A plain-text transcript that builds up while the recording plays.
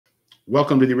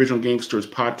Welcome to the Original Gangsters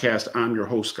podcast. I'm your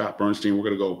host, Scott Burnstein. We're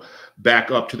going to go back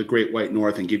up to the Great White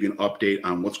North and give you an update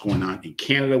on what's going on in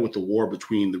Canada with the war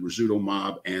between the Rizzuto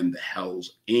mob and the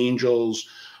Hells Angels.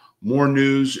 More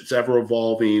news. It's ever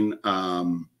evolving,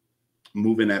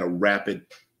 moving at a rapid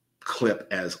clip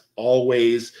as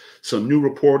always. Some new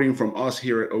reporting from us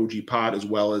here at OG Pod, as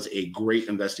well as a great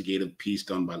investigative piece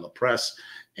done by La Presse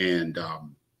and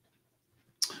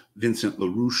Vincent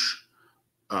LaRouche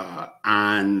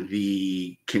on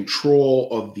the control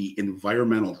of the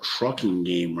environmental trucking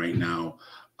game right now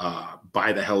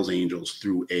by the Hells Angels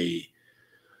through a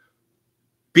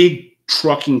big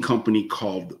trucking company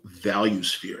called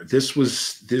ValueSphere. This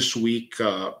was this week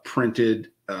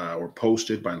printed or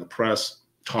posted by La Presse,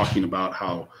 talking about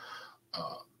how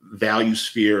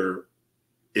ValueSphere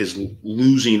is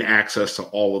losing access to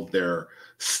all of their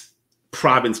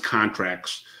province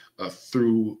contracts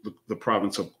through the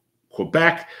province of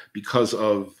Quebec because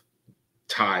of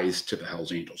ties to the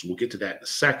Hells Angels. We'll get to that in a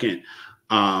second.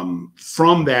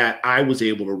 From that, I was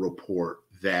able to report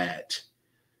that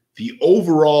the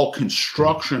overall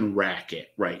construction racket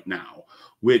right now,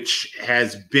 which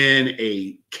has been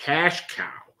a cash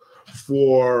cow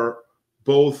for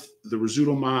both the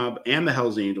Rizzuto mob and the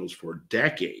Hells Angels for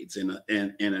decades, and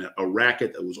a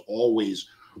racket that was always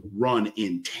run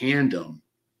in tandem.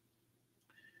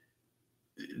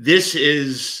 This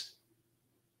is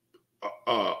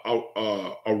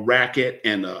a racket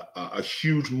and a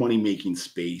huge money-making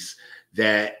space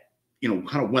that,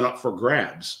 kind of went up for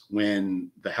grabs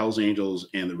when the Hells Angels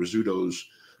and the Rizzutos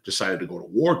decided to go to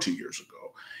war 2 years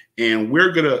ago. And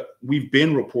we've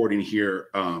been reporting here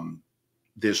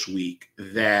this week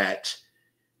that,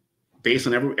 based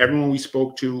on everyone we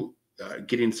spoke to,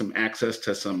 getting some access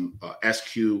to some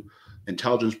SQ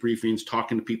intelligence briefings,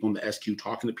 talking to people in the SQ,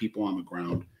 talking to people on the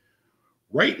ground,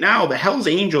 right now, the Hells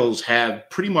Angels have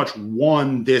pretty much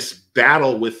won this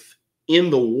battle within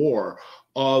the war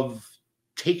of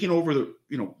taking over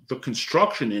the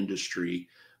construction industry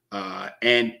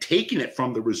and taking it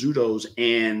from the Rizzutos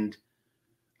and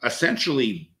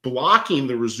essentially blocking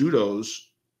the Rizzutos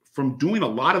from doing a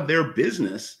lot of their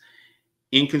business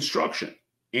in construction.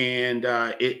 And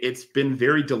it's been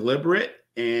very deliberate,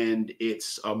 and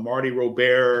it's a Marty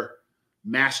Robert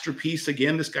masterpiece.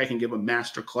 Again, this guy can give a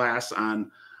master class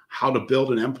on how to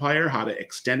build an empire, how to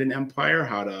extend an empire,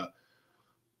 how to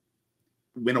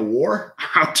win a war,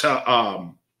 how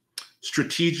to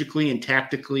strategically and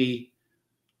tactically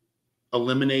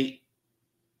eliminate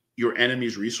your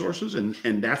enemy's resources.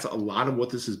 And that's a lot of what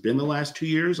this has been the last 2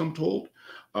 years, I'm told.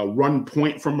 Run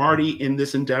point for Marty in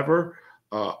this endeavor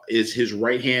is his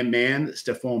right-hand man,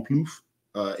 Stéphane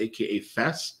Plouffe, aka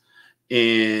Fess,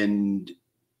 and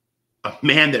a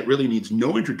man that really needs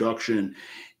no introduction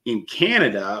in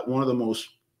Canada, one of the most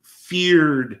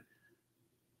feared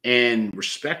and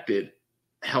respected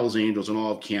Hells Angels in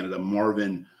all of Canada,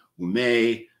 Marvin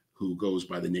Ouimet, who goes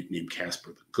by the nickname Casper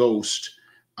the Ghost,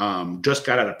 just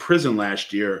got out of prison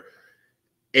last year,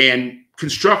 and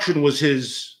construction was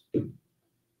his,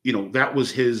 that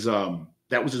was his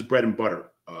bread and butter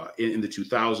in the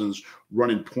 2000s,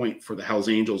 running point for the Hells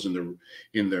Angels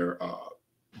in their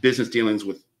business dealings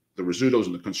with the Rizzutos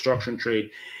and the construction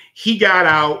trade. He got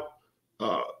out.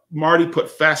 Marty put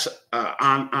Fess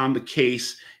on the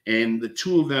case, and the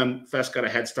two of them, Fess got a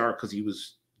head start because he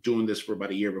was doing this for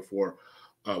about a year before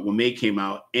Ouimet came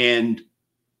out, and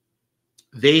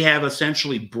they have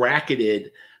essentially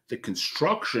bracketed the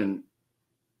construction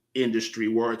industry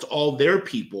where it's all their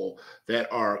people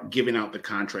that are giving out the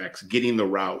contracts, getting the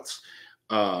routes,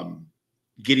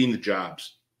 getting the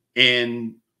jobs,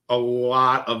 and a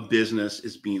lot of business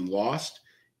is being lost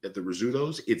at the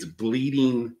Rizzutos. It's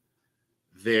bleeding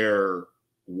their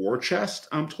war chest,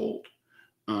 I'm told.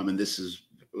 And this is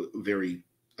very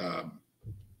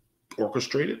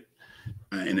orchestrated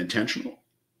and intentional.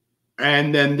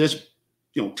 And then this,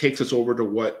 takes us over to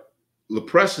what La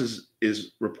Presse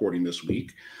is reporting this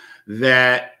week,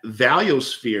 that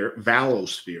ValueSphere,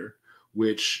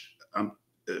 which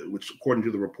according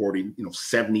to the reporting,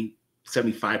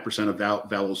 75% of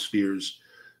ValueSphere's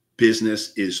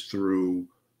business is through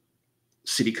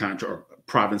city contract or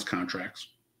province contracts.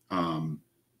 And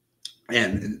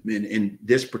in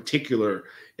this particular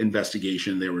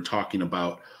investigation, they were talking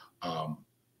about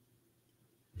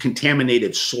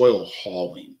contaminated soil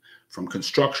hauling from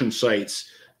construction sites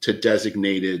to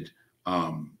designated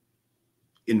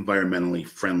environmentally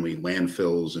friendly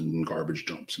landfills and garbage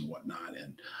dumps and whatnot.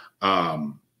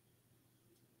 And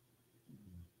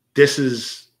this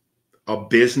is a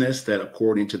business that,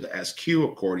 according to the SQ,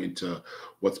 according to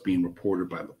what's being reported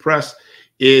by La Presse,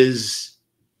 is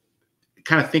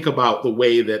kind of think about the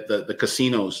way that the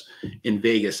casinos in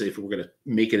Vegas, if we're going to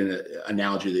make it an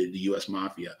analogy to the U.S.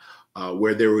 Mafia,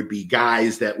 where there would be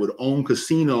guys that would own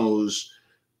casinos,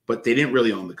 but they didn't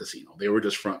really own the casino. They were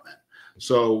just frontmen.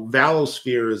 So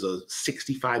Valosphere is a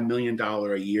 $65 million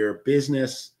a year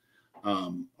business,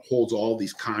 holds all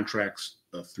these contracts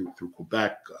through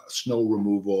Quebec, snow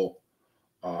removal,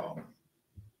 a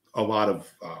lot of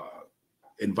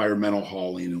environmental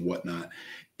hauling and whatnot.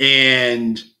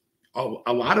 And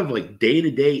a lot of like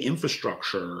day-to-day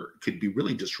infrastructure could be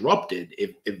really disrupted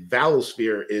if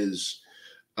Valosphere is,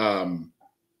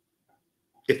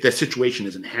 if the situation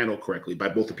isn't handled correctly by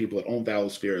both the people that own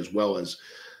Valosphere as well as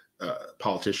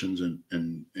politicians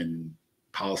and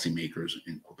policymakers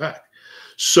in Quebec.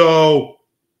 So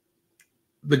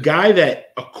the guy that,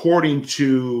 according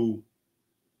to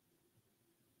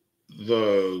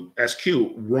the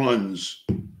SQ, runs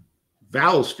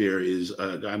Valosphere is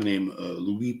a guy named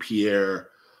Louis-Pierre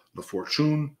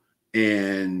Lafortune,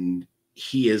 and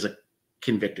he is a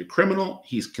convicted criminal.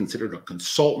 He's considered a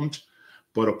consultant,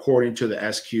 but according to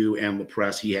the SQ and the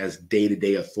press, he has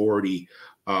day-to-day authority,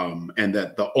 and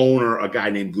that the owner, a guy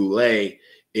named Goulet,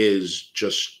 is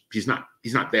just he's not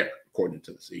there according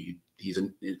to this. He's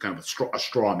kind of a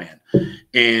straw man,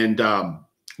 and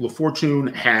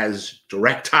Lafortune has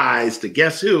direct ties to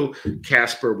guess who?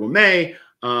 Casper Ouimet.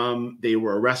 They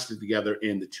were arrested together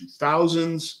in the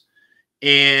 2000s,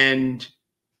 and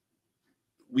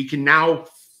we can now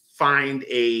find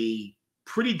a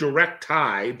pretty direct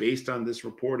tie based on this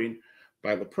reporting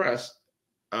by the press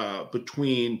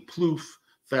between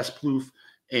Fess Plouffe,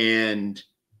 and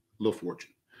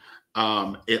Lafortune.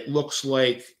 It looks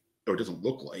like, or it doesn't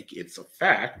look like, it's a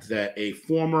fact that a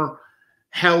former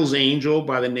Hell's Angel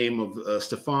by the name of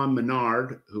Stéphane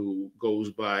Menard, who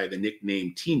goes by the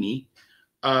nickname Teeny,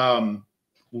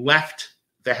 left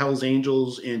the Hells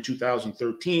Angels in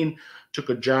 2013, took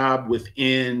a job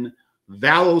within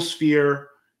Valosphere,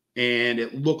 and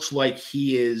it looks like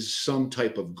he is some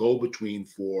type of go-between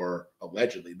for,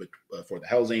 allegedly, but for the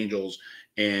Hells Angels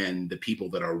and the people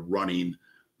that are running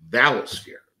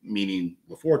Valosphere, meaning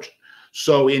Lafortune.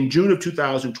 So in June of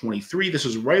 2023, this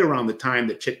is right around the time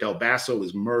that Chit Del Basso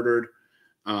was murdered,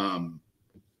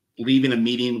 leaving a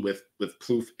meeting with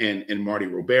Plouffe and Marty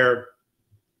Robert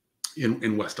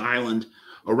in West Island.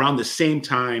 Around the same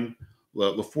time,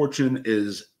 Lafortune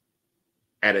is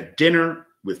at a dinner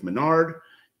with Menard,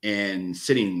 and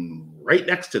sitting right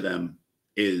next to them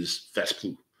is Fess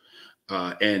Plouffe.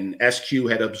 And SQ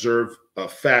had observed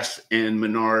Fess and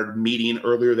Menard meeting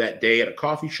earlier that day at a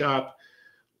coffee shop.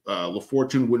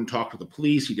 Lafortune wouldn't talk to the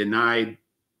police. He denied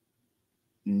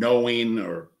knowing,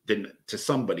 or didn't, to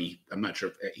somebody. I'm not sure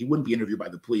if he wouldn't be interviewed by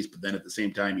the police, but then at the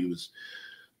same time, he was,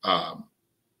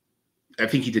 I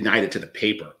think he denied it to the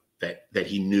paper that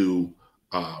he knew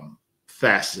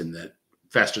Fess, and that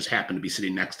Fess just happened to be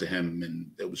sitting next to him,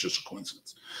 and it was just a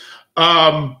coincidence.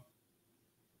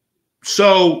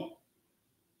 So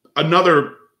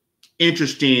another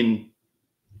interesting,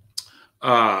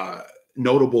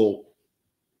 notable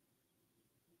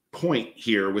point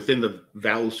here within the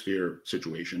Valosphere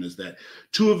situation is that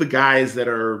two of the guys that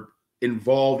are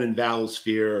involved in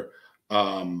Valosphere,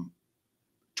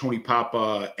 Tony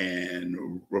Papa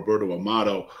and Roberto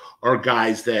Amato, are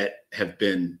guys that have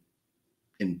been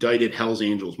indicted Hells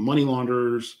Angels money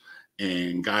launderers,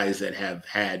 and guys that have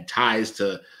had ties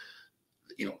to,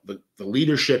 the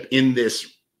leadership in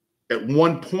this, at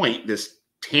one point, this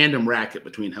tandem racket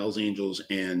between Hells Angels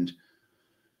and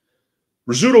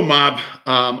Rizzuto mob,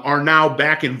 are now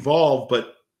back involved,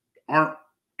 but aren't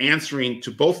answering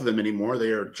to both of them anymore. They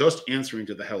are just answering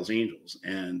to the Hells Angels.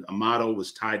 And Amato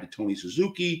was tied to Tony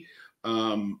Suzuki,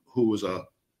 who was I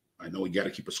know we got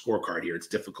to keep a scorecard here. It's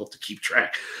difficult to keep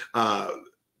track. Pietro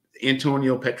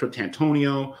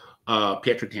Tantonio,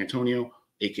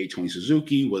 aka Tony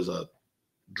Suzuki, was a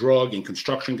drug and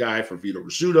construction guy for Vito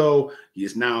Rizzuto. He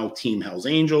is now Team Hells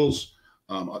Angels.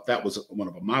 That was one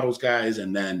of Amato's guys.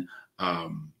 And then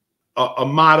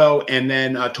Amato, and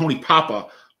then Tony Papa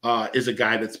is a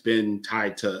guy that's been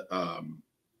tied to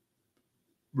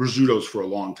Rizzuto's for a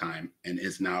long time and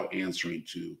is now answering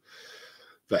to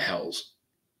the Hells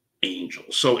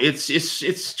Angels. So it's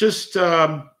just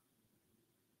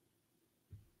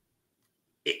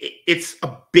it's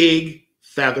a big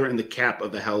feather in the cap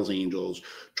of the Hells Angels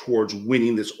towards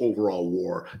winning this overall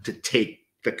war to take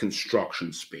the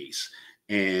construction space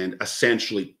and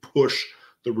essentially push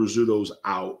the Rizzutos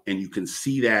out. And you can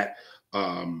see that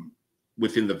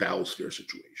within the Valosphere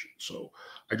situation. So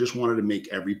I just wanted to make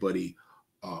everybody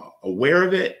aware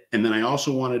of it. And then I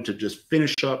also wanted to just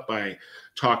finish up by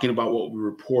talking about what we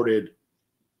reported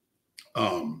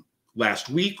last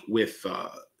week with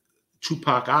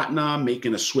Tupac Atna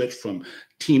making a switch from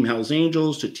Team Hell's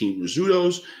Angels to Team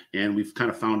Rizzuto's, and we've kind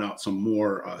of found out some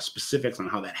more specifics on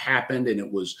how that happened, and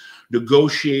it was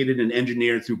negotiated and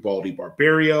engineered through Baldy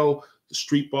Barbario, the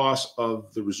street boss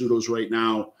of the Rizzuto's right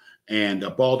now, and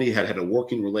Baldy had a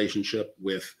working relationship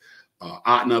with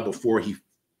Atna before he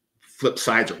flipped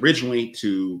sides originally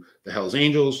to the Hell's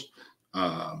Angels.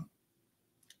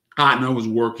 Atna was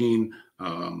working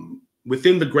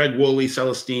within the Greg Woolley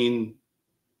Celestine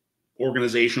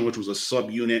organization, which was a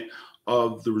subunit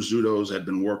of the Rizzuto's, had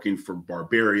been working for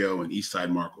Barbario and Eastside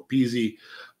Marco Pizzi.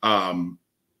 And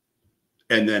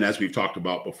then, as we've talked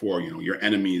about before, you know, your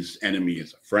enemy's enemy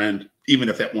is a friend, even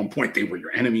if at one point they were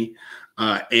your enemy.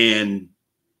 And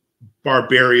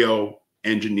Barbario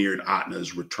engineered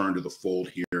Atna's return to the fold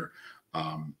here.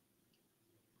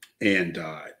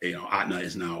 You know, Atna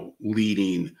is now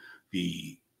leading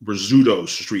the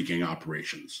Rizzuto's streaking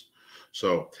operations.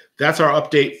 So that's our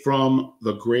update from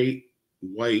the Great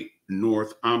White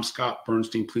North. I'm Scott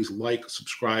Burnstein. Please like,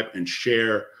 subscribe, and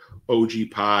share OG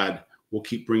Pod. We'll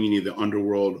keep bringing you the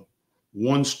underworld,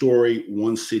 one story,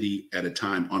 one city at a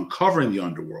time, uncovering the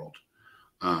underworld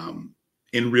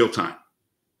in real time.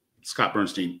 Scott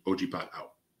Burnstein, OG Pod out.